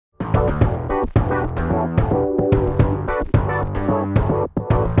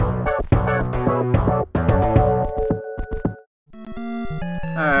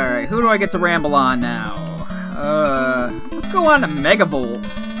I get to ramble on now? Let's go on to Megavolt.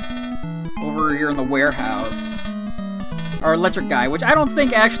 Over here in the warehouse. Our electric guy, which I don't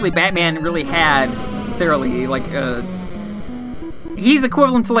think actually Batman really had, necessarily. Like, he's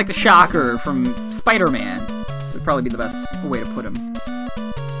equivalent to, like, the Shocker from Spider-Man. Would probably be the best way to put him.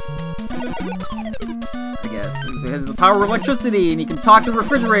 I guess. He has the power of electricity, and he can talk to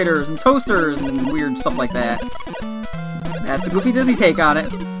refrigerators and toasters and weird stuff like that. That's the Goofy Disney take on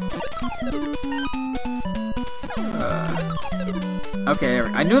it. Okay,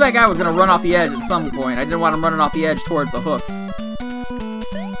 I knew that guy was gonna run off the edge at some point. I didn't want him running off the edge towards the hooks.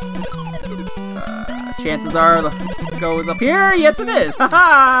 Chances are the go is up here. Yes, it is.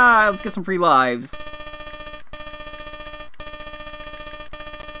 Haha! Let's get some free lives.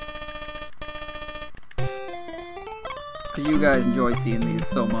 Cause you guys enjoy seeing these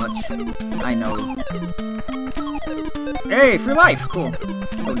so much. I know. Hey, free life. Cool.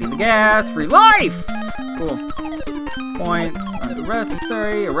 Don't need the gas. Free life. Cool. Points.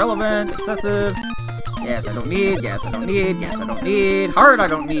 Unnecessary. Irrelevant. Excessive. Gas I don't need. Gas I don't need. Gas I don't need. Heart I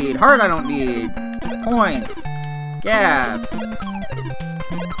don't need. Heart I don't need. Points. Gas.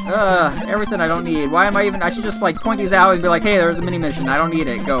 Everything I don't need. Why am I even... I should just, like, point these out and be like, hey, there's a mini-mission. I don't need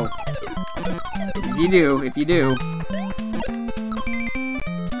it. Go. If you do. If you do.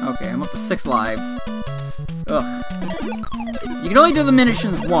 Okay, I'm up to 6 lives. Ugh. You can only do the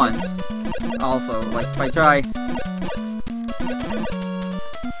missions once. Also, like, if I try...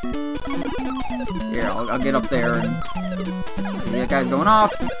 Here, I'll get up there and... See that guy's going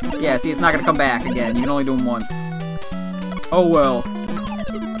off? Yeah, see, it's not gonna come back again. You can only do them once. Oh well.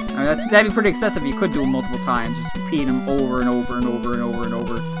 I mean, that'd be pretty excessive. You could do them multiple times. Just repeat them over and over and over and over and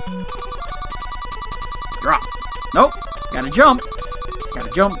over. Drop. Nope. Gotta jump.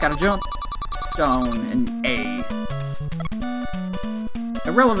 Gotta jump, gotta jump. Down and A.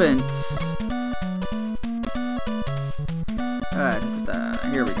 Irrelevant.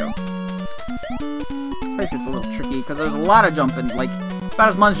 Here we go. This place gets a little tricky because there's a lot of jumping. Like, about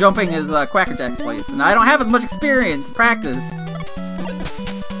as much jumping as Quacker Jack's place. And I don't have as much experience, practice.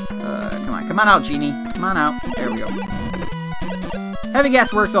 Come on out, Genie. Come on out. There we go. Heavy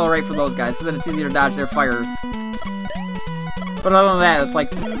gas works alright for those guys, so that it's easier to dodge their fire. But other than that, it's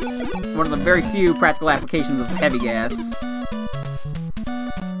like one of the very few practical applications of heavy gas.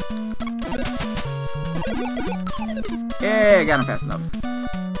 Yeah, got him fast enough.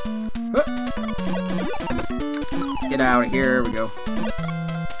 Get out of here, we go.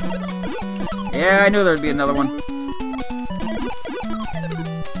 Yeah, I knew there'd be another one.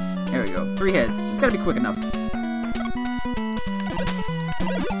 There we go. 3 hits. Just gotta be quick enough.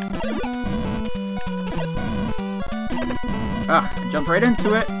 Ah, jumped right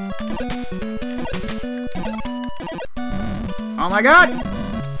into it. Oh my god!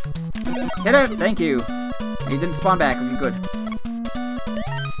 Hit it! Thank you. He didn't spawn back, if you could.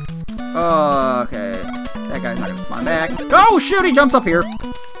 Oh, okay. That guy's not gonna spawn back. Oh shoot, he jumps up here!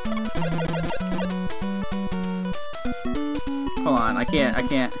 Hold on, I can't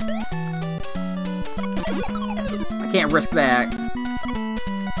risk that.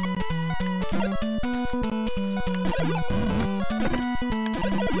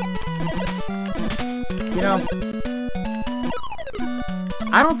 You know,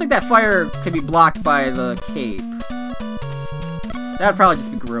 I don't think that fire could be blocked by the cape. That'd probably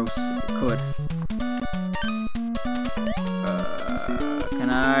just be gross if it could. Can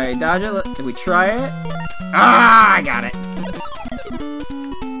I dodge it? Did we try it? Ah, I got it!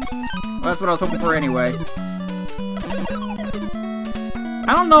 Well, that's what I was hoping for anyway.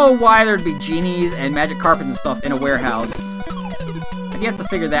 I don't know why there'd be genies and magic carpets and stuff in a warehouse. I'd have to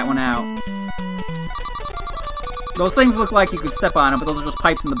figure that one out. Those things look like you could step on them, but those are just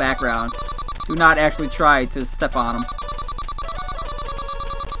pipes in the background. Do not actually try to step on them.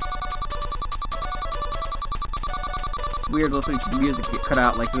 It's weird listening to the music get cut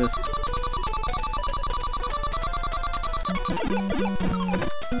out like this.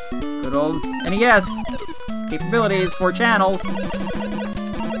 Good old NES. Capabilities, 4 channels.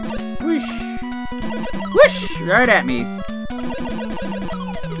 Whoosh! Whoosh! Right at me.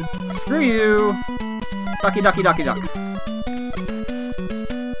 Screw you! Ducky, ducky, ducky, duck.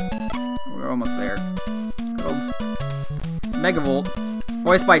 We're almost there. Good old Megavolt.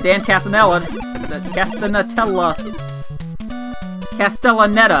 Voiced by Dan Castellaneta.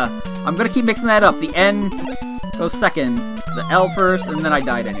 Castellaneta. I'm gonna keep mixing that up. The N goes second. The L first, and then I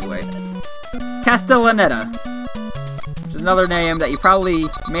died anyway. Castellaneta. Which is another name that you probably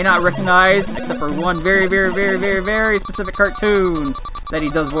may not recognize, except for one very, very, very, very, very specific cartoon that he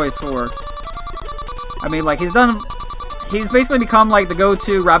does voice for. I mean, like, he's done he's basically become like the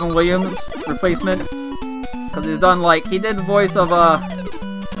go-to Robin Williams replacement. Because he's done like, he did the voice of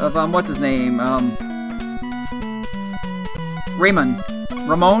what's his name? Ramon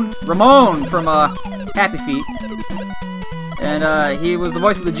from Happy Feet. And he was the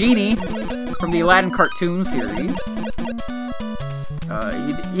voice of the genie from the Aladdin cartoon series.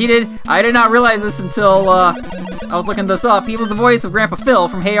 I did not realize this until I was looking this up. He was the voice of Grandpa Phil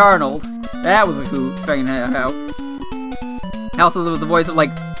from Hey Arnold. That was a hoot, figuring that out. Also, there was the voice of, like,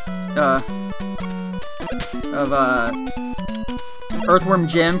 Earthworm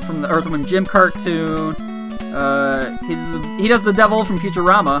Jim from the Earthworm Jim cartoon. He does the devil from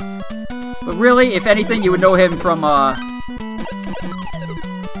Futurama. But really, if anything, you would know him from,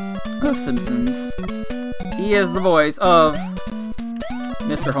 The Simpsons. He is the voice of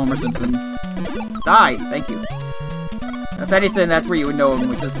Mr. Homer Simpson. Die, thank you. If anything, that's where you would know him,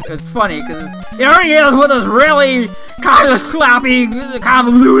 which is it's funny, because, you know, he is with this really kind of slappy,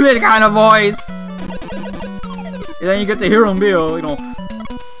 convoluted kind of voice. And then you get to hear him be, you know,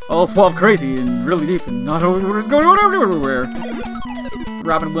 all suave crazy and really deep and not always what is going on everywhere.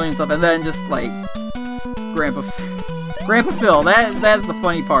 Robin Williams stuff, and then just, like, Grandpa Phil, that's the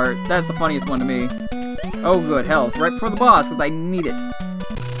funny part. That's the funniest one to me. Oh, good, health, right before the boss, because I need it.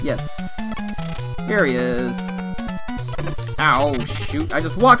 Yes. Here he is. Ow, shoot. I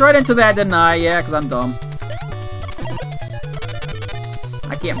just walked right into that, didn't I? Yeah, because I'm dumb.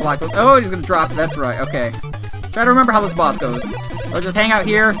 I can't block those. Oh, he's going to drop it. That's right. Okay. Try to remember how this boss goes. I'll just hang out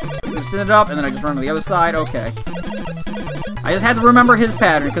here, he's going to send it up, and then I just run to the other side. Okay. I just had to remember his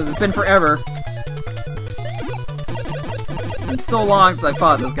pattern, because it's been forever. It's been so long since I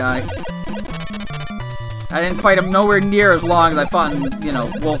fought this guy. I didn't fight him nowhere near as long as I fought in, you know,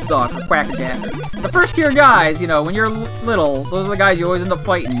 Wolf Duck or Quackerjack. The first tier guys, you know, when you're little, those are the guys you always end up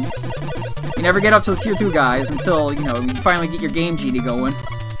fighting. You never get up to the tier 2 guys until, you know, you finally get your game genie going.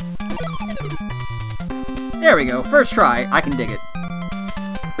 There we go. First try. I can dig it.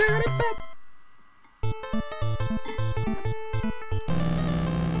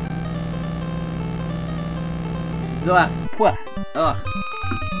 Ugh.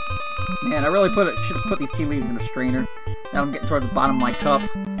 Man, I really should have put these tea leaves in a strainer. Now I'm getting towards the bottom of my cup.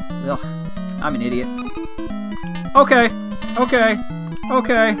 Ugh, I'm an idiot. Okay.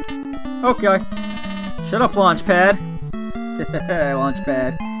 Shut up, Launchpad.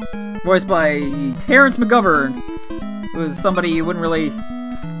 Launchpad. Voiced by Terrence McGovern, who is somebody you wouldn't really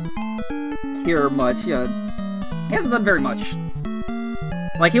hear much. He hasn't done very much.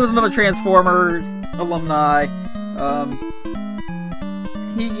 Like, he was another Transformers alumni.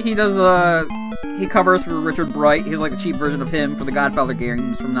 He does, he covers for Richard Bright. He's like a cheap version of him for the Godfather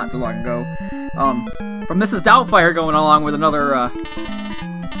games from not too long ago. From Mrs. Doubtfire going along with another,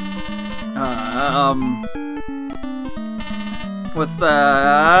 what's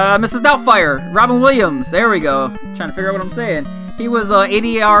the, Mrs. Doubtfire, Robin Williams, there we go. Trying to figure out what I'm saying. He was,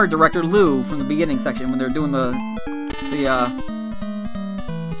 ADR director Lou from the beginning section when they were doing the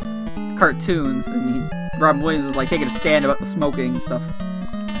cartoons, and Robin Williams was like taking a stand about the smoking and stuff.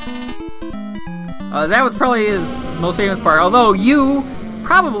 That was probably his most famous part, although you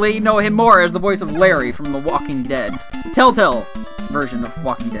probably know him more as the voice of Larry from The Walking Dead. Telltale version of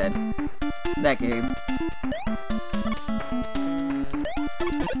Walking Dead. That game.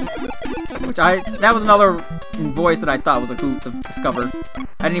 That was another voice that I thought was a hoot to discover.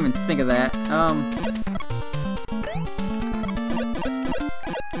 I didn't even think of that.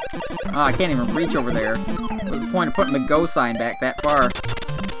 Oh, I can't even reach over there. What's the point of putting the go sign back that far?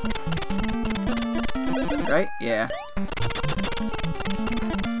 Right? Yeah.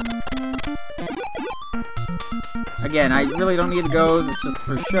 Again, I really don't need the goes, it's just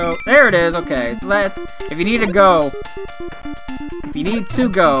for show. There it is, okay. So that's, if you need to go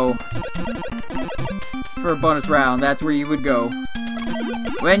for a bonus round, that's where you would go.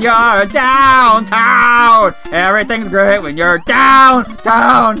 When you're downtown, everything's great when you're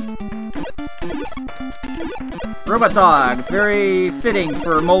downtown. Robot Dogs, very fitting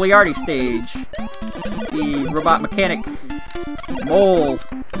for Moliarty stage. The robot mechanic mole.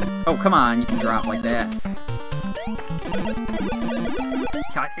 Oh, come on, you can drop like that.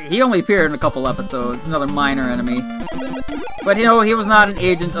 He only appeared in a couple episodes, another minor enemy. But, you know, he was not an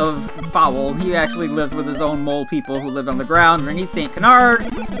agent of Fowl. He actually lived with his own mole people who lived on the ground underneath St. Canard.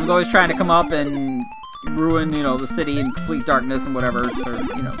 He was always trying to come up and ruin, you know, the city in complete darkness and whatever. So,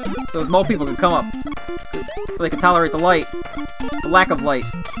 you know, so those mole people could come up. So they could tolerate the light. The lack of light.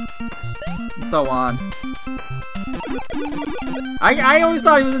 And so on. I always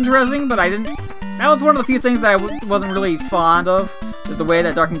thought he was interesting, but I didn't... That was one of the few things that I wasn't really fond of. Is the way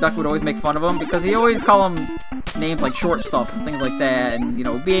that Darkwing Duck would always make fun of him. Because he always call him names like short stuff and things like that, and, you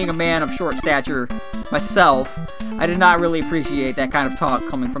know, being a man of short stature myself, I did not really appreciate that kind of talk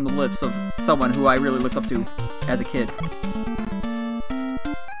coming from the lips of someone who I really looked up to as a kid.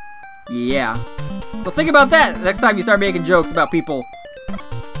 Yeah. So think about that next time you start making jokes about people.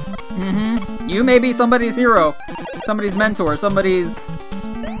 You may be somebody's hero, somebody's mentor, somebody's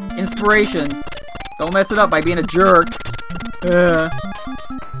inspiration. Don't mess it up by being a jerk.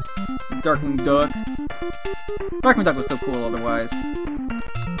 Darkwing Duck. Darkwing Duck was still cool otherwise.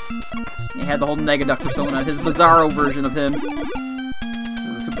 He had the whole Negaduck persona, his bizarro version of him. He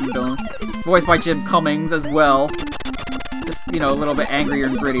was a super villain. Voiced by Jim Cummings as well. Just, you know, a little bit angrier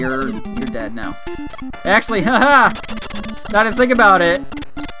and grittier. You're dead now. Actually, haha! Now to think about it.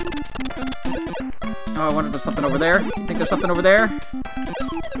 Oh, I wonder if there's something over there. You think there's something over there?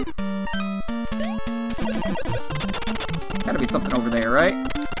 Gotta be something over there, right?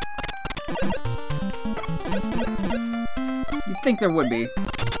 You'd think there would be.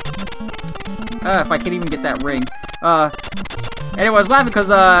 If I could even get that ring. Anyway, I was laughing because,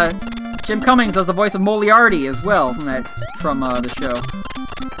 Jim Cummings does the voice of Moliarty as well from the show.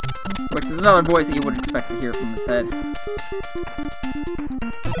 Which is another voice that you wouldn't expect to hear from his head.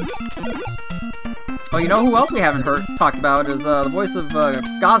 Oh, you know who else we haven't talked about is, the voice of,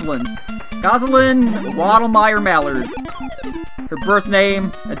 Goslin. Goslin Waddlemeyer Mallard. Her birth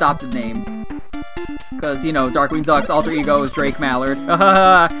name, adopted name. Because, you know, Darkwing Duck's alter ego is Drake Mallard.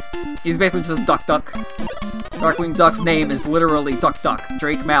 He's basically just Duck Duck. Darkwing Duck's name is literally Duck Duck.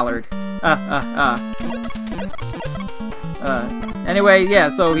 Drake Mallard. Anyway, yeah,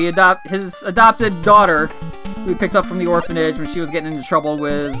 so his adopted daughter, who he picked up from the orphanage when she was getting into trouble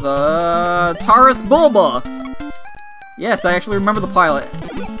with, Taurus Bulba. Yes, I actually remember the pilot.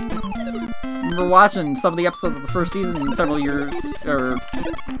 I remember watching some of the episodes of the first season several years, or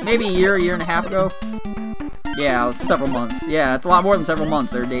maybe a year and a half ago. Yeah, several months. Yeah, it's a lot more than several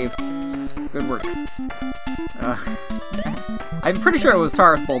months there, Dave. Good work. I'm pretty sure it was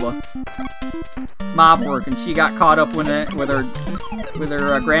Taurus Bulba. Mob work, and she got caught up with it with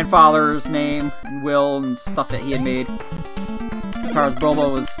her grandfather's name and will and stuff that he had made. Taurus Bulba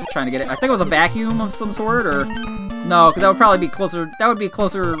was trying to get it. I think it was a vacuum of some sort, or no, because that would probably be closer. That would be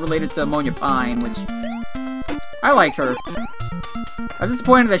closer related to Ammonia Pine, which I liked her. I was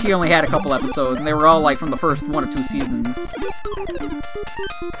disappointed that she only had a couple episodes, and they were all like from the first 1 or 2 seasons.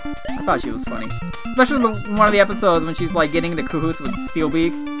 I thought she was funny, especially one of the episodes when she's like getting into cahoots with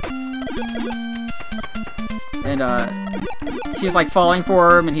Steelbeak, and she's like falling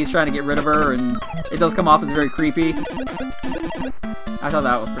for him, and he's trying to get rid of her, and it does come off as very creepy. I thought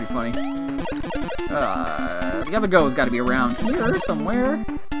that was pretty funny. The other go's got to be around here somewhere,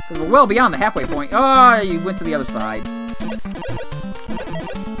 because we're well beyond the halfway point. Oh, you went to the other side.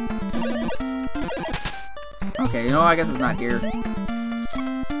 Okay, you know, I guess it's not here.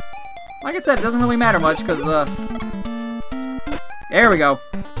 Like I said, it doesn't really matter much, because, there we go.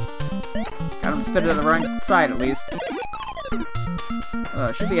 Got him spit it on the right side, at least.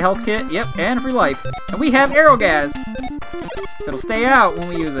 Should be a health kit, yep, and a free life. And we have arrow gas! It'll stay out when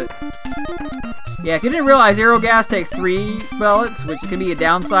we use it. Yeah, if you didn't realize, arrow gas takes 3 pellets, which can be a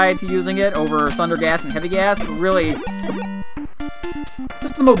downside to using it over thunder gas and heavy gas, but really,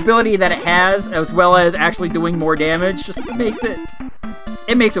 just the mobility that it has, as well as actually doing more damage, just makes it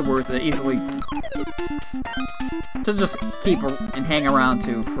worth it easily to just keep and hang around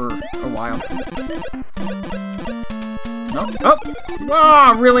to for a while. Nope. Oh!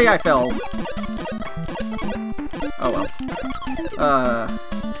 Oh, really? I fell. Oh well.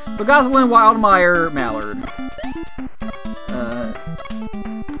 So Goslin Wildmeyer Mallard.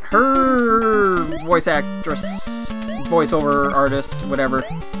 Her voice actress, voiceover artist, whatever,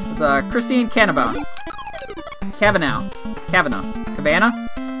 is Christine Cavanaugh. Cavanaugh.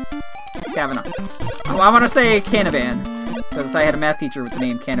 I want to say Canavan, because I had a math teacher with the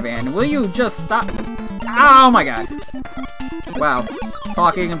name Canavan. Will you just stop? Oh my god. Wow.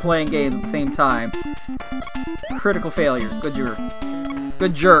 Talking and playing games at the same time. Critical failure. Good jerk.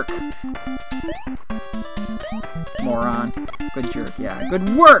 Good jerk. Moron. Good jerk, yeah. Good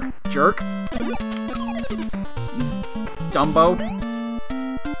work, jerk! You Dumbo.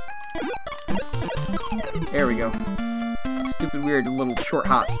 There we go. Stupid, weird, little short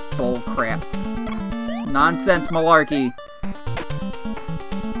hot bull crap. Nonsense malarkey.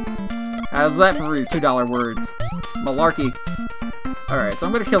 How's that for your $2 words? Malarkey. Alright, so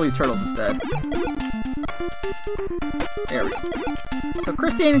I'm gonna kill these turtles instead. There we go. So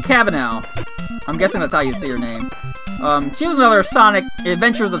Christine Cavanaugh. I'm guessing that's how you say her name. She was another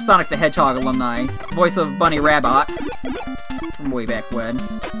Adventures of Sonic the Hedgehog alumni. Voice of Bunny Rabbit. From way back when.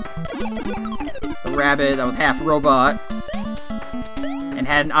 The a rabbit that was half robot and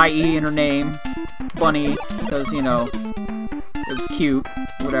had an IE in her name. Bunny, because, you know, it was cute.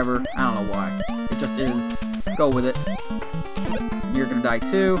 Whatever. I don't know why. It just is. Go with it. You're gonna die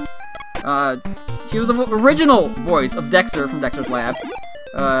too. She was the original voice of Dexter from Dexter's Lab.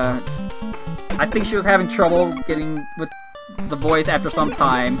 I think she was having trouble getting with the voice after some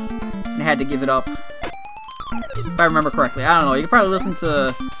time and had to give it up. If I remember correctly. I don't know. You can probably listen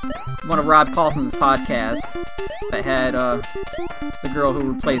to one of Rob Paulson's podcasts that had the girl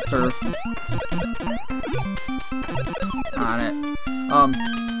who replaced her on it.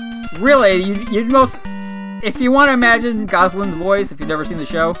 Really, you'd most... If you want to imagine Gosling's voice, if you've never seen the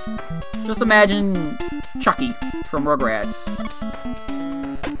show, just imagine Chucky from Rugrats.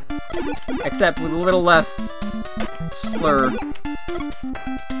 Except with a little less slur.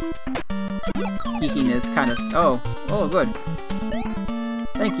 Geekiness, kind of. Oh, good.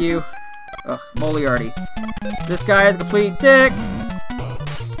 Thank you. Ugh, Moliarty. This guy is a complete dick.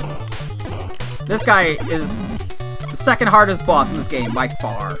 This guy is the second hardest boss in this game, by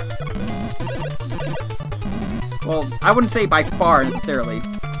far. Well, I wouldn't say by far, necessarily.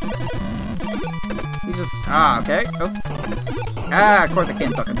 He's just... okay. Oh. Of course I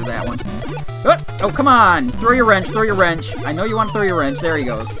can't duck into that one. Oh, come on! Throw your wrench, throw your wrench. I know you want to throw your wrench. There he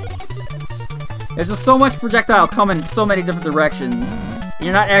goes. There's just so much projectiles coming in so many different directions. And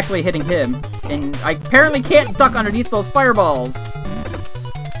you're not actually hitting him. And I apparently can't duck underneath those fireballs.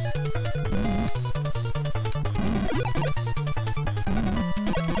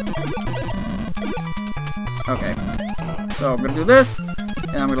 Okay. So I'm gonna do this.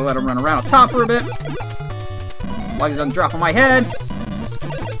 And I'm gonna let him run around on top for a bit. While he's on drop on my head.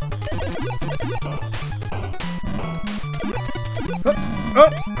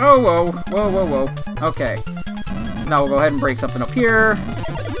 Oh, whoa. Okay. Now we'll go ahead and break something up here.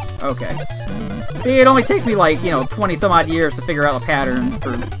 Okay. See, it only takes me like, 20 some odd years to figure out a pattern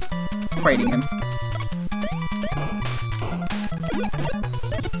for fighting him.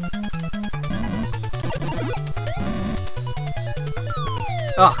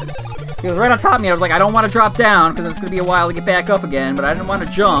 Ugh. He was right on top of me. I was like, I don't want to drop down because it's going to be a while to get back up again, but I didn't want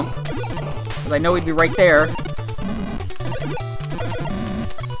to jump because I know he'd be right there.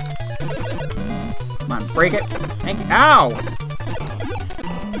 Come on, break it. Thank you. Ow!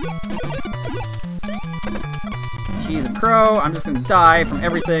 Cheese and crow. I'm just going to die from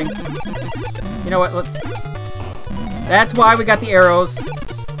everything. You know what? Let's... That's why we got the arrows.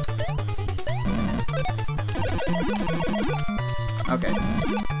 Okay.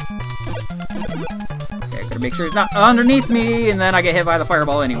 Make sure he's not underneath me, and then I get hit by the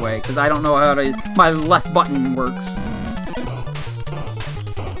fireball anyway, because I don't know how my left button works.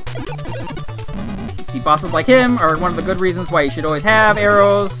 See, bosses like him are one of the good reasons why you should always have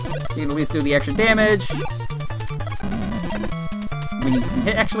arrows. You can at least do the extra damage. When you can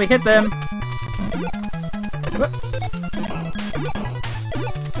actually hit them. Whoop.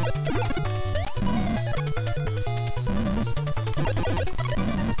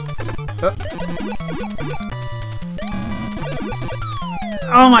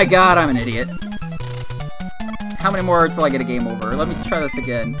 Oh my god, I'm an idiot. How many more till I get a game over? Let me try this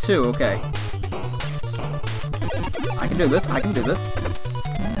again. 2, okay. I can do this, I can do this.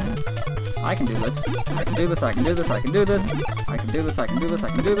 I can do this. I can do this, I can do this, I can do this. I can do this, I can do this, I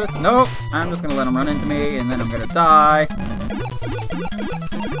can do this. Nope! I'm just gonna let him run into me, and then I'm gonna die.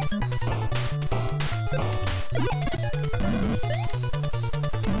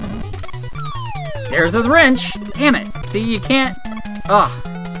 There's his wrench! Damn it! See, you can't... Ugh.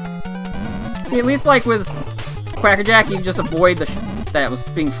 See, at least like with Quackerjack, you can just avoid the that was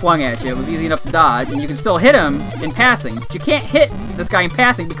being flung at you. It was easy enough to dodge, and you can still hit him in passing. But you can't hit this guy in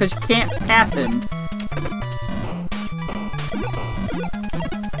passing because you can't pass him.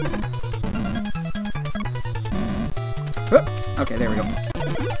 Okay, there we go.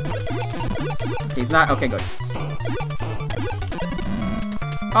 He's not... Okay, good.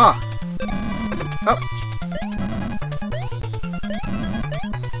 Oh! Oh!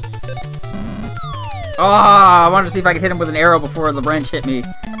 Oh, I wanted to see if I could hit him with an arrow before the wrench hit me.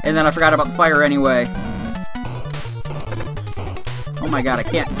 And then I forgot about the fire anyway. Oh my god, I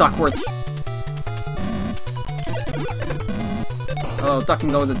can't duck worth... Oh, ducking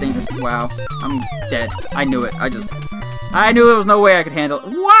goes is dangerous. Wow. I'm dead. I knew it. I knew there was no way I could handle it.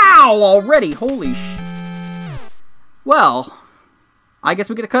 Wow! Already! Holy sh... Well... I guess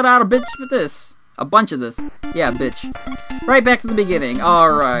we get to cut out a bitch with this. A bunch of this. Yeah, bitch. Right back to the beginning.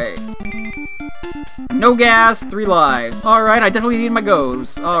 Alright. No gas, 3 lives. Alright, I definitely need my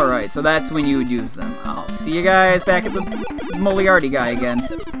goes. Alright, so that's when you would use them. I'll see you guys back at the Moliarty guy again.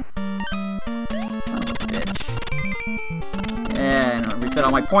 wasted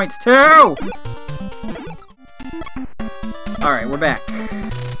all my points too! Alright, we're back.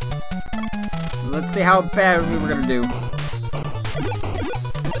 Let's see how bad we were gonna do.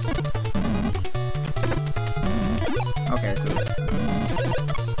 Okay, so this...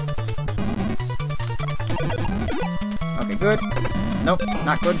 Okay, good. Nope,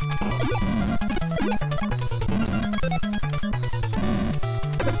 not good.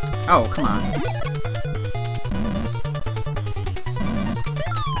 Oh, come on.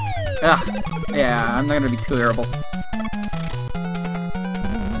 Ugh. Yeah, I'm not gonna be too terrible.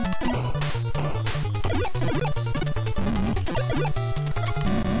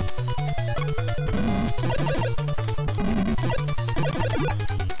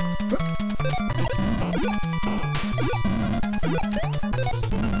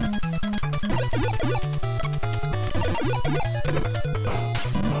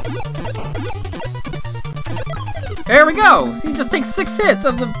 There we go! So you just take 6 hits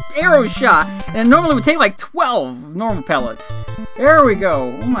of the arrow shot, and normally would take like 12 normal pellets. There we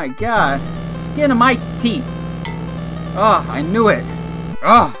go. Oh my god. Skin of my teeth. Oh, I knew it.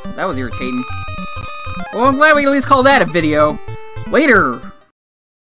 Oh, that was irritating. Well, I'm glad we at least called that a video. Later!